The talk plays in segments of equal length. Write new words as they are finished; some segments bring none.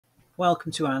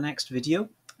Welcome to our next video,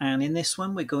 and in this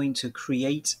one we're going to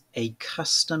create a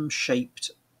custom shaped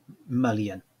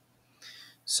mullion.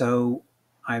 So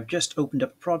I've just opened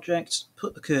up a project,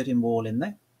 put the curtain wall in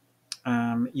there.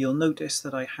 You'll notice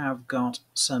that I have got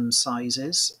some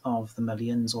sizes of the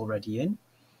mullions already in.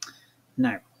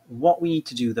 Now what we need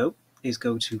to do though is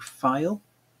go to File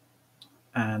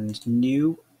and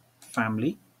New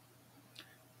Family,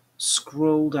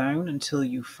 scroll down until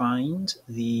you find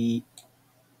the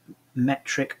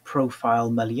metric profile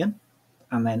mullion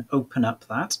and then open up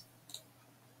that.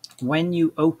 When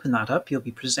you open that up, you'll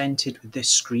be presented with this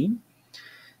screen.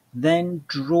 Then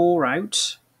draw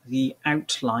out the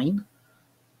outline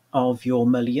of your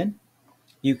mullion.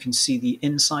 You can see the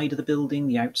inside of the building,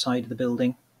 the outside of the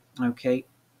building. Okay,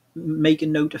 make a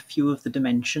note of a few of the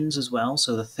dimensions as well,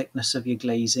 so the thickness of your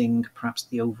glazing, perhaps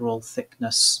the overall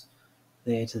thickness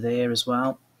there to there as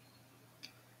well.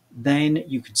 Then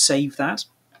you could save that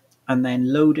and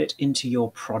then load it into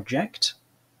your project.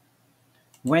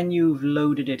 When you've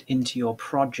loaded it into your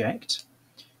project,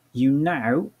 you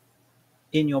now,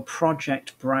 in your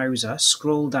project browser,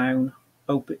 scroll down,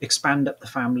 expand up the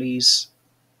families,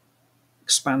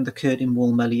 expand the curtain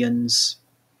wall mullions.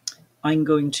 I'm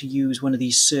going to use one of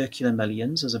these circular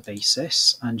mullions as a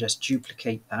basis and just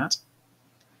duplicate that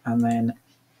and then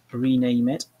rename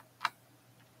it.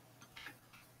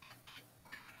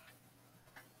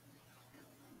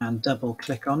 And double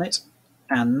click on it.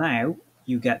 And now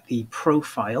you get the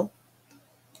profile,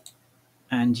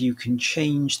 and you can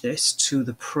change this to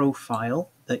the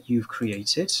profile that you've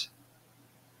created.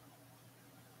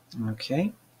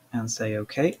 Okay, and say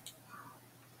OK.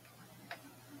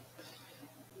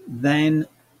 Then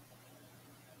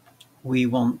we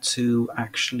want to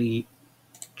actually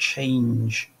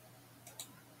change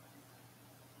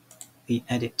the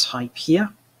edit type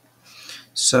here.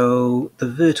 So the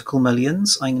vertical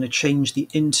mullions, I'm going to change the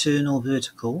internal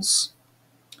verticals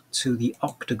to the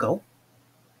octagonal.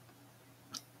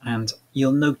 And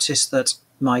you'll notice that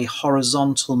my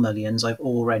horizontal mullions I've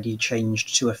already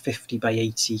changed to a 50 by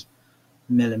 80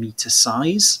 millimeter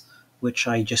size, which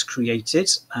I just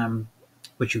created,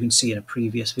 which you can see in a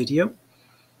previous video,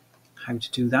 how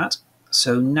to do that.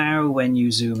 So now when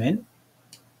you zoom in,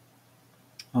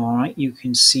 all right, you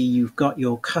can see you've got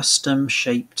your custom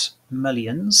shaped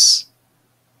mullions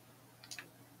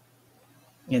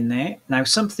in there. Now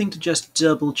something to just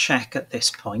double check at this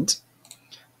point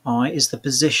is the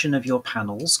position of your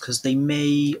panels, because they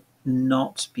may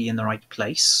not be in the right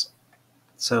place.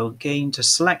 So again, to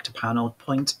select a panel,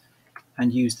 point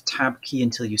and use the tab key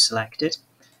until you select it,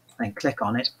 then click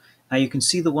on it. Now you can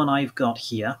see the one I've got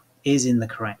here is in the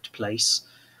correct place,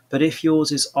 but if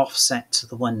yours is offset to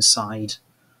the one side,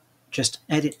 just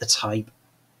edit the type,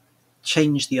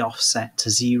 change the offset to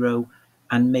 0,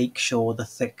 and make sure the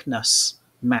thickness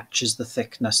matches the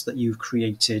thickness that you've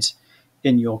created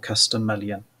in your custom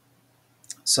mullion.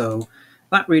 So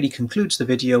that really concludes the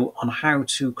video on how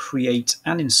to create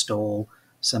and install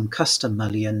some custom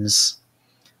mullions.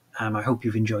 I hope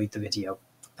you've enjoyed the video.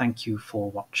 Thank you for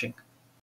watching.